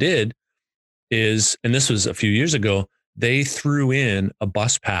institution did is, and this was a few years ago, they threw in a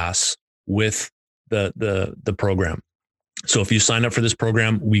bus pass with the program. So if you sign up for this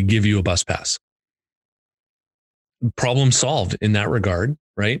program, we give you a bus pass. Problem solved in that regard,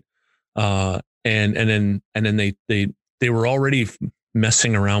 right? And then they were already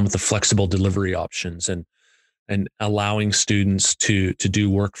messing around with the flexible delivery options and allowing students to do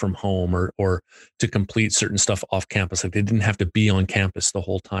work from home or to complete certain stuff off campus. Like they didn't have to be on campus the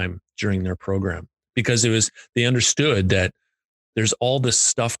whole time during their program, because they understood that there's all this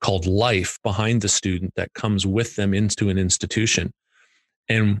stuff called life behind the student that comes with them into an institution.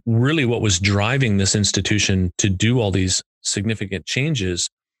 And really what was driving this institution to do all these significant changes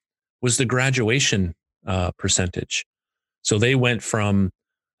was the graduation percentage. So they went from,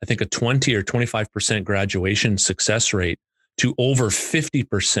 I think, a 20 or 25% graduation success rate to over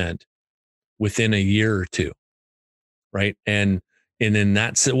 50% within a year or two, right? And in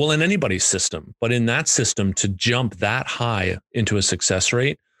that, well, in anybody's system, but in that system, to jump that high into a success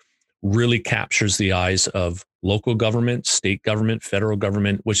rate really captures the eyes of local government, state government, federal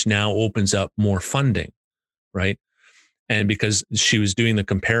government, which now opens up more funding, right? And because she was doing the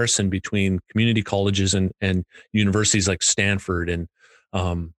comparison between community colleges and universities like Stanford and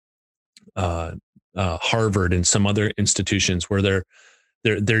Harvard and some other institutions where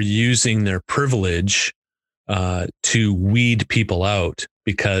they're using their privilege to weed people out,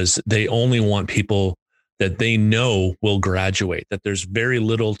 because they only want people that they know will graduate, that there's very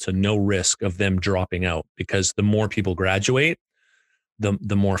little to no risk of them dropping out, because the more people graduate,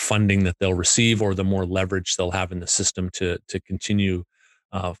 the more funding that they'll receive, or the more leverage they'll have in the system to continue,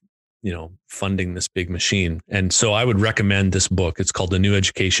 funding this big machine. And so I would recommend this book. It's called The New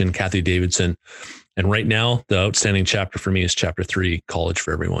Education, Kathy Davidson. And right now, the outstanding chapter for me is chapter 3, College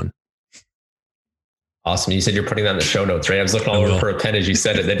for Everyone. Awesome. You said you're putting that in the show notes, right? I was looking all over for a pen as you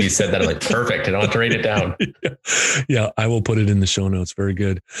said it. Then you said that. I'm like, perfect. I don't have to write it down. Yeah, I will put it in the show notes. Very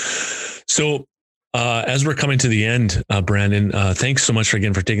good. So as we're coming to the end, Brandon, thanks so much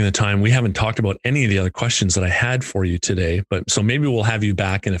again for taking the time. We haven't talked about any of the other questions that I had for you today, but so maybe we'll have you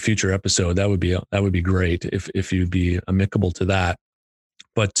back in a future episode. That would be great if you'd be amicable to that.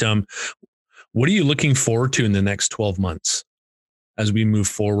 But what are you looking forward to in the next 12 months as we move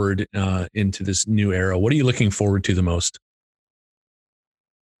forward into this new era? What are you looking forward to the most?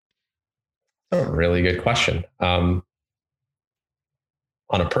 A really good question. On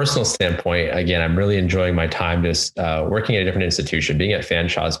a personal standpoint, again, I'm really enjoying my time just working at a different institution. Being at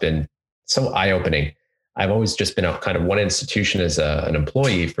Fanshawe has been so eye-opening. I've always just been at kind of one institution as an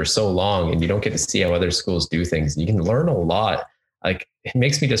employee for so long, and you don't get to see how other schools do things. You can learn a lot. Like, it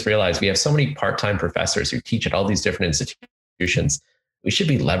makes me just realize we have so many part-time professors who teach at all these different institutions. We should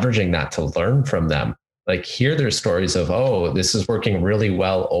be leveraging that to learn from them. Like, hear their stories of, oh, this is working really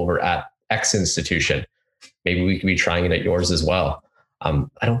well over at X institution. Maybe we could be trying it at yours as well.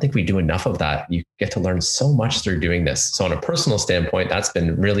 I don't think we do enough of that. You get to learn so much through doing this. So on a personal standpoint, that's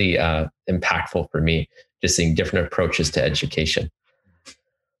been really impactful for me, just seeing different approaches to education.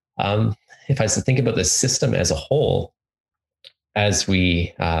 If I was to think about the system as a whole, as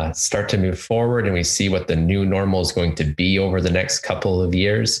we start to move forward and we see what the new normal is going to be over the next couple of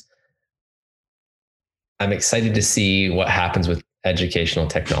years, I'm excited to see what happens with educational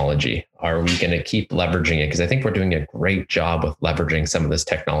technology. Are we going to keep leveraging it? Because I think we're doing a great job with leveraging some of this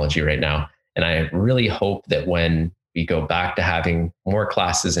technology right now. And I really hope that when we go back to having more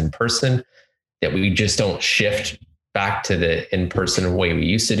classes in person, that we just don't shift back to the in-person way we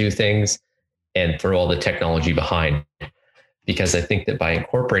used to do things and throw all the technology behind. Because I think that by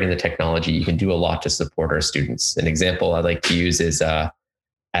incorporating the technology, you can do a lot to support our students. An example I like to use is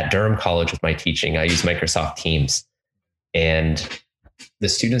at Durham College with my teaching, I use Microsoft Teams. And the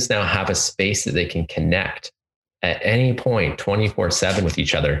students now have a space that they can connect at any point 24/7 with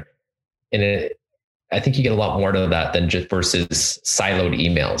each other. And I think you get a lot more out of that than just versus siloed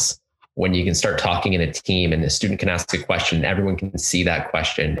emails. When you can start talking in a team and the student can ask a question, and everyone can see that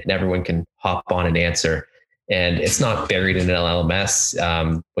question and everyone can hop on and answer. And it's not buried in an LMS.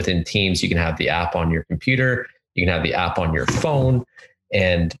 Within Teams, you can have the app on your computer, you can have the app on your phone.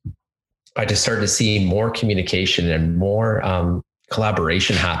 And I just started to see more communication and more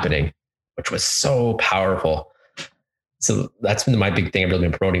collaboration happening, which was so powerful. So that's been my big thing I've really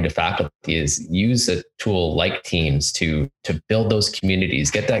been promoting to faculty is use a tool like Teams to build those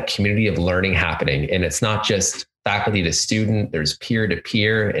communities, get that community of learning happening. And it's not just faculty to student, there's peer to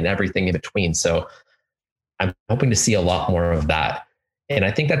peer and everything in between. So I'm hoping to see a lot more of that. And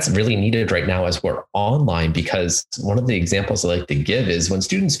I think that's really needed right now as we're online, because one of the examples I like to give is when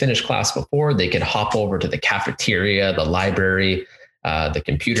students finish class before, they could hop over to the cafeteria, the library, the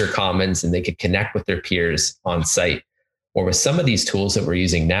computer commons, and they could connect with their peers on site. Or with some of these tools that we're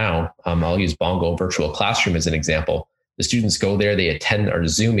using now, I'll use Bongo Virtual Classroom as an example. The students go there, they attend, or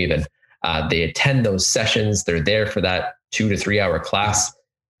Zoom even, they attend those sessions. They're there for that 2 to 3 hour class.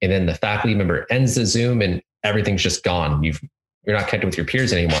 And then the faculty member ends the Zoom and everything's just gone. You're not connected with your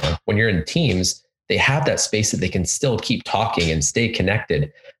peers anymore. When you're in Teams, they have that space that they can still keep talking and stay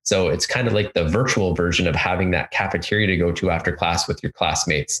connected. So it's kind of like the virtual version of having that cafeteria to go to after class with your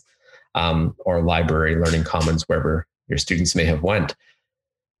classmates, or library, learning commons, wherever your students may have went.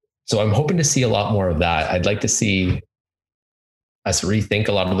 So I'm hoping to see a lot more of that. I'd like to see us rethink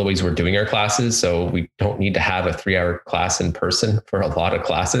a lot of the ways we're doing our classes. So we don't need to have a 3 hour class in person for a lot of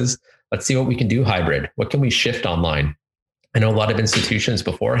classes. Let's see what we can do hybrid. What can we shift online? I know a lot of institutions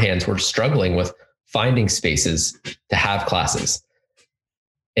beforehand were struggling with finding spaces to have classes.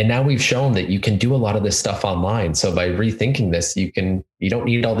 And now we've shown that you can do a lot of this stuff online. So by rethinking this, you don't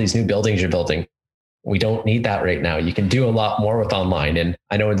need all these new buildings you're building. We don't need that right now. You can do a lot more with online. And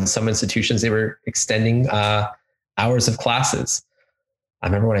I know in some institutions, they were extending hours of classes. I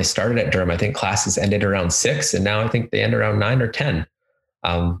remember when I started at Durham, I think classes ended around 6, and now I think they end around 9 or 10.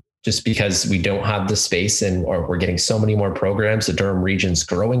 Just because we don't have the space or we're getting so many more programs, the Durham region's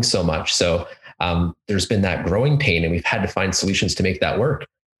growing so much. So there's been that growing pain and we've had to find solutions to make that work.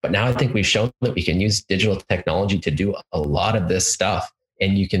 But now I think we've shown that we can use digital technology to do a lot of this stuff,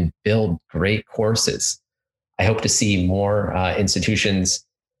 and you can build great courses. I hope to see more institutions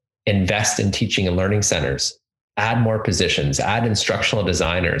invest in teaching and learning centers, add more positions, add instructional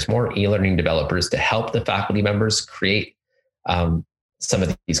designers, more e-learning developers to help the faculty members create some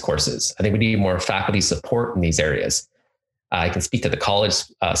of these courses. I think we need more faculty support in these areas. I can speak to the college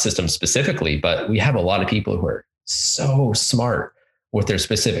system specifically, but we have a lot of people who are so smart with their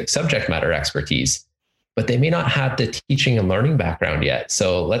specific subject matter expertise, but they may not have the teaching and learning background yet.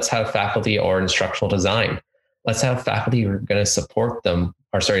 So let's have faculty or instructional design. Let's have faculty who are going to support them,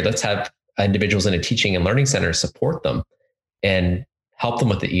 let's have individuals in a teaching and learning center support them and help them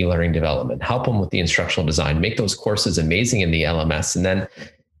with the e-learning development, help them with the instructional design, make those courses amazing in the LMS. And then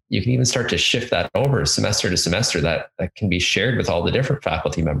you can even start to shift that over semester to semester that can be shared with all the different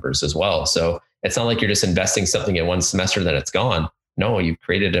faculty members as well. So it's not like you're just investing something in one semester, then it's gone. No, you've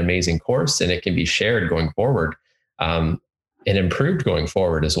created an amazing course and it can be shared going forward, and improved going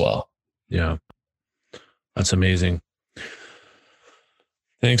forward as well. Yeah. That's amazing.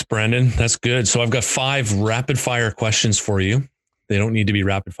 Thanks, Brandon. That's good. So I've got 5 rapid fire questions for you. They don't need to be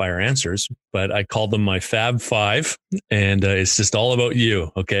rapid fire answers, but I called them my Fab 5, and it's just all about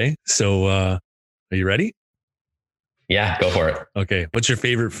you. Okay. So are you ready? Yeah, go for it. Okay. What's your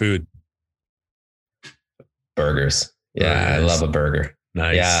favorite food? Burgers. Yeah, burgers. I love a burger.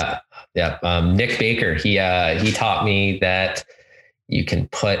 Nice. Yeah. Yeah. Nick Baker, he taught me that you can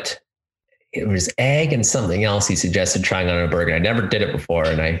put, it was egg and something else he suggested trying on a burger. I never did it before.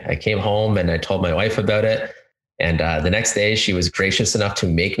 And I came home and I told my wife about it. And the next day she was gracious enough to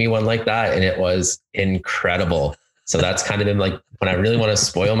make me one like that. And it was incredible. So that's kind of been like, when I really want to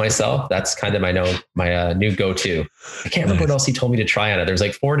spoil myself, that's kind of my new go-to. I can't remember what else he told me to try on it. There's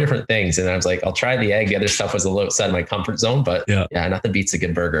like 4 different things. And I was like, I'll try the egg. The other stuff was a little outside of my comfort zone, but yeah, nothing beats a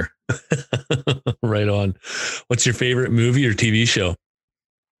good burger. Right on. What's your favorite movie or TV show?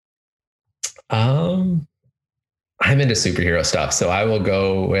 I'm into superhero stuff. So I will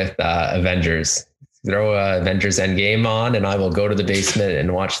go with Avengers. Throw Avengers Endgame on and I will go to the basement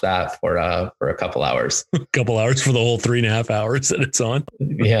and watch that for a couple hours. A couple hours for the whole 3.5 hours that it's on.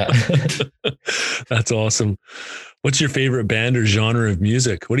 Yeah. That's awesome. What's your favorite band or genre of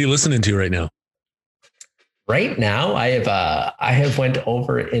music? What are you listening to right now? Right now, I have went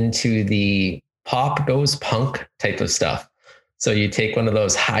over into the pop goes punk type of stuff. So you take one of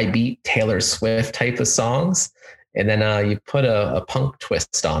those high beat Taylor Swift type of songs, and then you put a punk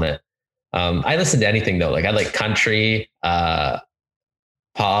twist on it. I listen to anything though. Like I like country, pop,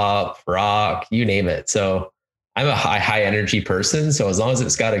 rock, you name it. So I'm a high energy person. So as long as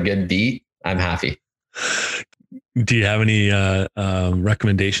it's got a good beat, I'm happy. Do you have any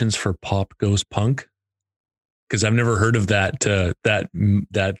recommendations for pop goes punk? Because I've never heard of that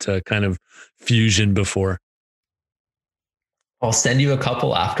kind of fusion before. I'll send you a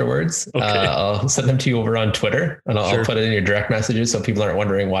couple afterwards. Okay. I'll send them to you over on Twitter, and I'll put it in your direct messages so people aren't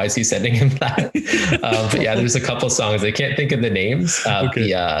wondering why is he sending him that. But yeah, there's a couple songs. I can't think of the names,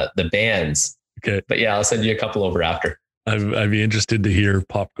 the bands. Okay. But yeah, I'll send you a couple over after. I'd be interested to hear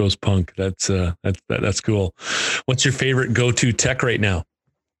pop goes punk. That's cool. What's your favorite go-to tech right now?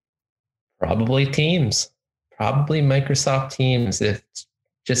 Probably Teams. Probably Microsoft Teams. It's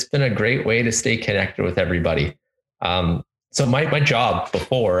just been a great way to stay connected with everybody. So my job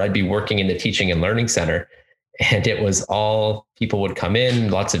before, I'd be working in the teaching and learning center, and it was all people would come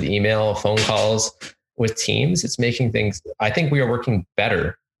in, lots of email, phone calls. With Teams, it's making things, I think we are working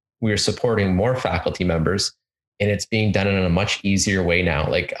better. We are supporting more faculty members, and it's being done in a much easier way now.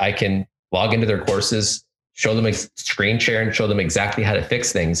 Like I can log into their courses, show them a screen share and show them exactly how to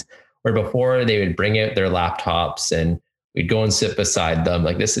fix things. Where before they would bring out their laptops and we'd go and sit beside them.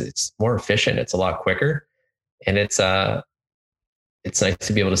 Like this, it's more efficient. It's a lot quicker. And it's nice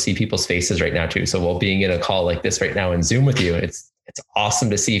to be able to see people's faces right now too. So while being in a call like this right now in Zoom with you, it's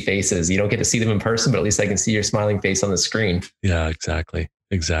awesome to see faces. You don't get to see them in person, but at least I can see your smiling face on the screen. Yeah, exactly.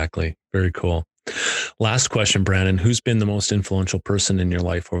 Very cool. Last question, Brandon. Who's been the most influential person in your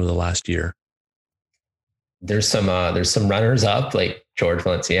life over the last year? There's some runners up like George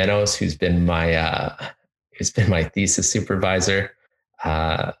Valencianos, who's been my thesis supervisor.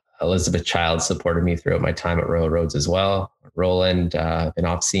 Elizabeth Child supported me throughout my time at Royal Roads as well. Roland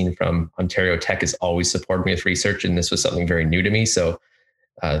Benopsine from Ontario Tech has always supported me with research, and this was something very new to me. So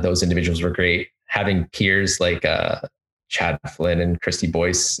those individuals were great. Having peers like Chad Flynn and Christy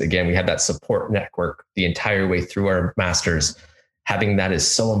Boyce, again, we had that support network the entire way through our masters. Having that is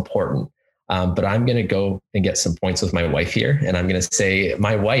so important. But I'm going to go and get some points with my wife here. And I'm going to say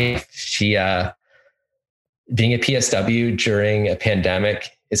my wife, she, being a PSW during a pandemic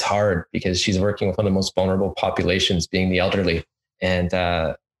is hard because she's working with one of the most vulnerable populations, being the elderly. And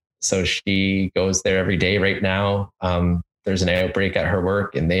so she goes there every day right now. There's an outbreak at her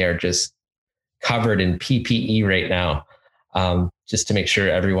work and they are just covered in PPE right now, just to make sure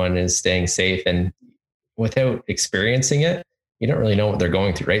everyone is staying safe. And without experiencing it, you don't really know what they're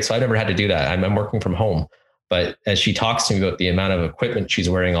going through, right? So I never had to do that. I'm working from home. But as she talks to me about the amount of equipment she's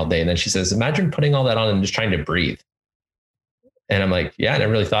wearing all day, and then she says, imagine putting all that on and just trying to breathe. And I'm like, yeah, I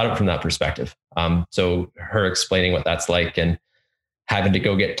never really thought of it from that perspective. So her explaining what that's like and having to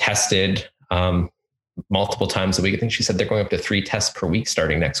go get tested multiple times a week. I think she said they're going up to 3 tests per week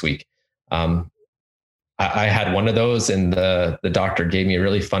starting next week. I had one of those and the doctor gave me a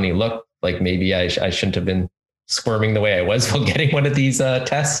really funny look, like maybe I shouldn't have been squirming the way I was while getting one of these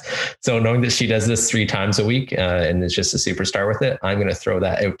tests. So knowing that she does this 3 times a week and is just a superstar with it, I'm going to throw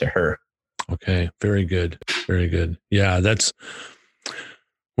that out to her. Okay. Very good. Very good. Yeah.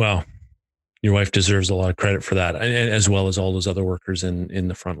 Well, your wife deserves a lot of credit for that, and as well as all those other workers in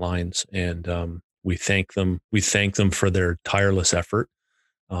the front lines. And we thank them. We thank them for their tireless effort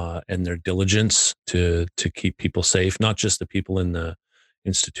and their diligence to keep people safe, not just the people in the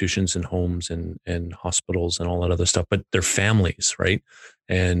institutions and homes and hospitals and all that other stuff, but their families, right?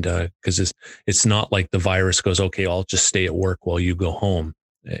 And because it's not like the virus goes, okay, I'll just stay at work while you go home.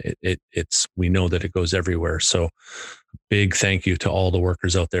 It's we know that it goes everywhere. So big thank you to all the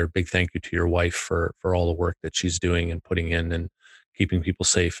workers out there. Big thank you to your wife for all the work that she's doing and putting in and keeping people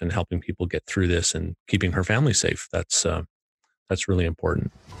safe and helping people get through this and keeping her family safe. That's really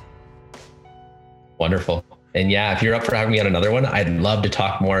important. Wonderful. And yeah, if you're up for having me on another one, I'd love to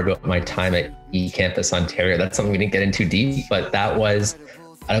talk more about my time at eCampus Ontario. That's something we didn't get into deep, but that was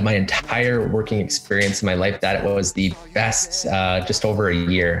out of my entire working experience in my life, that was the best just over a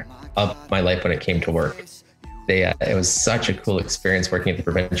year of my life when it came to work. It was such a cool experience working at the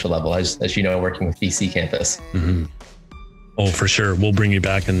provincial level, as you know, working with BC Campus. Mm-hmm. Oh, for sure. We'll bring you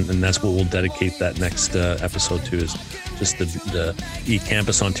back, and that's what we'll dedicate that next episode to, is just the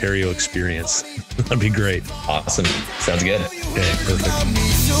eCampus Ontario experience. That'd be great. Awesome. Sounds good. Okay, perfect.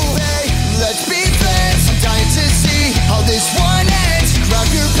 Let's be friends. I'm dying to see how this one ends. Grab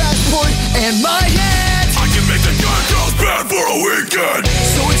your passport and my hand. I can make the dark girls bad for a weekend.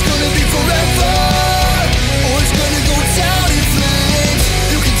 So it's gonna be forever, or it's gonna go down in flames.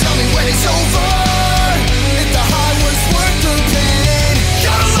 You can tell me when it's over, if the high was worth the pain.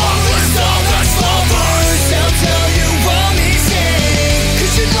 Got a long list of ex-lovers. They'll tell you I'm easy,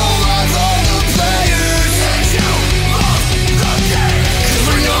 'cause you know I love the players. And you love the game. 'Cause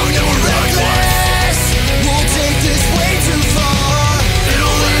we're young and we're reckless. We'll take this way too far.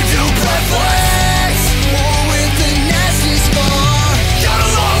 It'll leave you breathless. Or with the nasty scar. Got a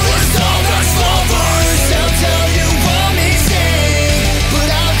long list of ex-lovers. They'll tell you I'm easy, but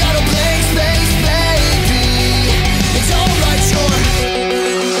I've got a blank space, baby. It's alright, sure.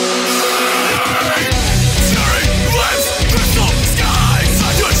 Cherry lips, crystal skies.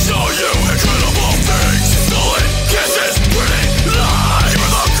 I could show you incredible things. Stolen kisses, pretty lies.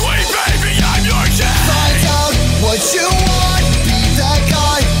 You're the queen, baby, I'm your king. Find out what you want, be that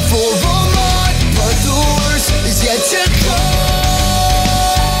guy for a month, but the worst is yet to come.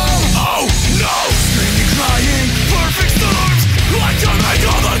 Oh no! Screaming, crying, perfect storms. Like to make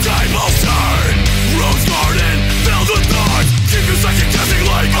all the tables turn. Rose garden filled with thorns. Keep you second guessing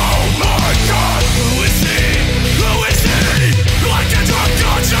like, oh my god. Who is he? Who is he? Like a drunk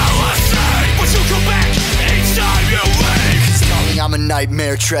on jealousy. But you come back each time you leave. Darling, I'm a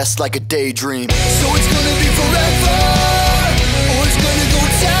nightmare dressed like a daydream. So it's gonna be forever, or it's gonna go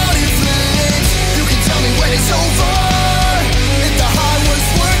down in flames. You can tell me when it's over, if the high was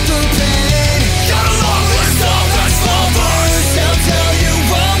worth the pain. Got a long list of ex-lovers. They'll tell you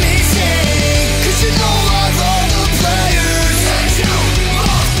I'm easy, 'cause you know I love the players. And you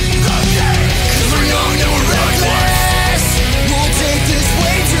love the game. 'Cause we're young and we're reckless. We'll take this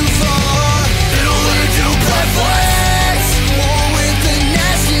way too far. It'll leave you breathless. Or with the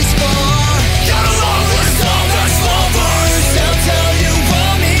nasty scar. Got a long list of ex-lovers. They'll tell you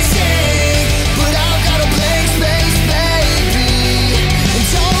I'm easy, but I've got a blank space, baby.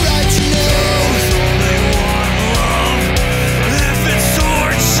 It's alright, you know. If it's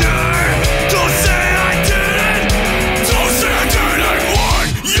torture, don't say I didn't. Don't say I didn't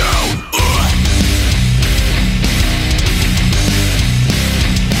want you.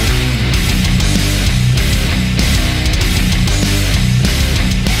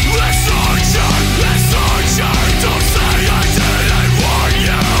 Let's torture. Don't say I didn't want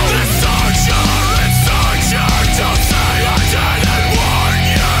you. Let's torture. Don't say I didn't want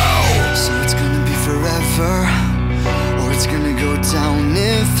you. So it's gonna be forever, or it's gonna go down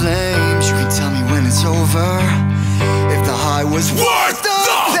in flames. You can tell me when it's over, if the high was worth the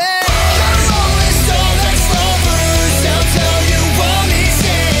pain. Got a long list of ex-lovers. They'll tell you I'm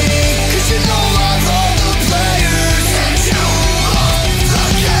easy, 'cause you know I love the players. And you love the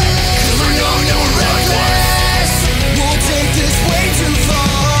game. 'Cause we're young and we're reckless. We'll take this way too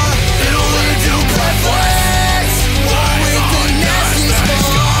far. It'll leave you breathless. Or with the nasty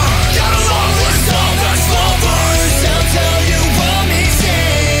scar. Got a long list of ex-lovers. They'll tell you I'm easy,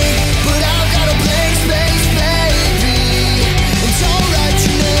 but I've got a blank space, baby. It's alright,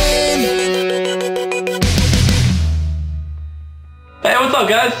 your name. Hey, what's up,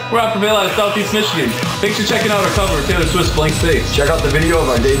 guys? We're out for Vail out of Southeast Michigan. Thanks for checking out our cover of Taylor Swift's Blank Space. Check out the video of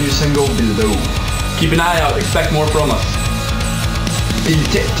our debut single, Below. Keep an eye out. Expect more from us.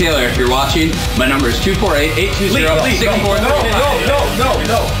 Taylor, if you're watching, my number is 248-820-64.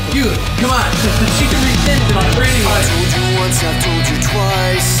 No. Dude, come on. She can rescind it on training. I told you once, I've told you